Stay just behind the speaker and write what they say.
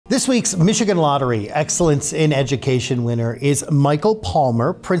This week's Michigan Lottery Excellence in Education winner is Michael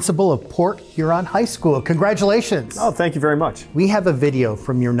Palmer, principal of Port Huron High School. Congratulations. Oh, thank you very much. We have a video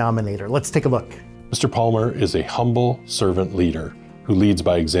from your nominator. Let's take a look. Mr. Palmer is a humble servant leader who leads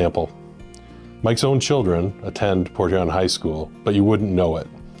by example. Mike's own children attend Port Huron High School, but you wouldn't know it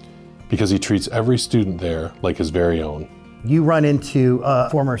because he treats every student there like his very own. You run into a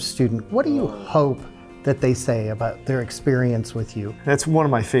former student. What do you hope that they say about their experience with you? That's one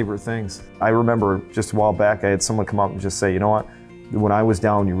of my favorite things. I remember just a while back I had someone come up and just say, you know what, when I was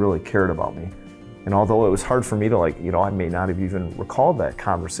down you really cared about me. And although it was hard for me to I may not have even recalled that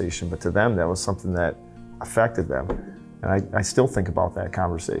conversation, but to them that was something that affected them. And I still think about that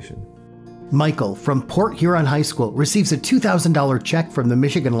conversation. Michael from Port Huron High School receives a $2,000 check from the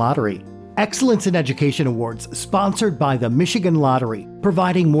Michigan Lottery. Excellence in Education Awards sponsored by the Michigan Lottery,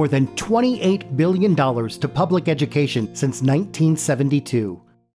 providing more than $28 billion to public education since 1972.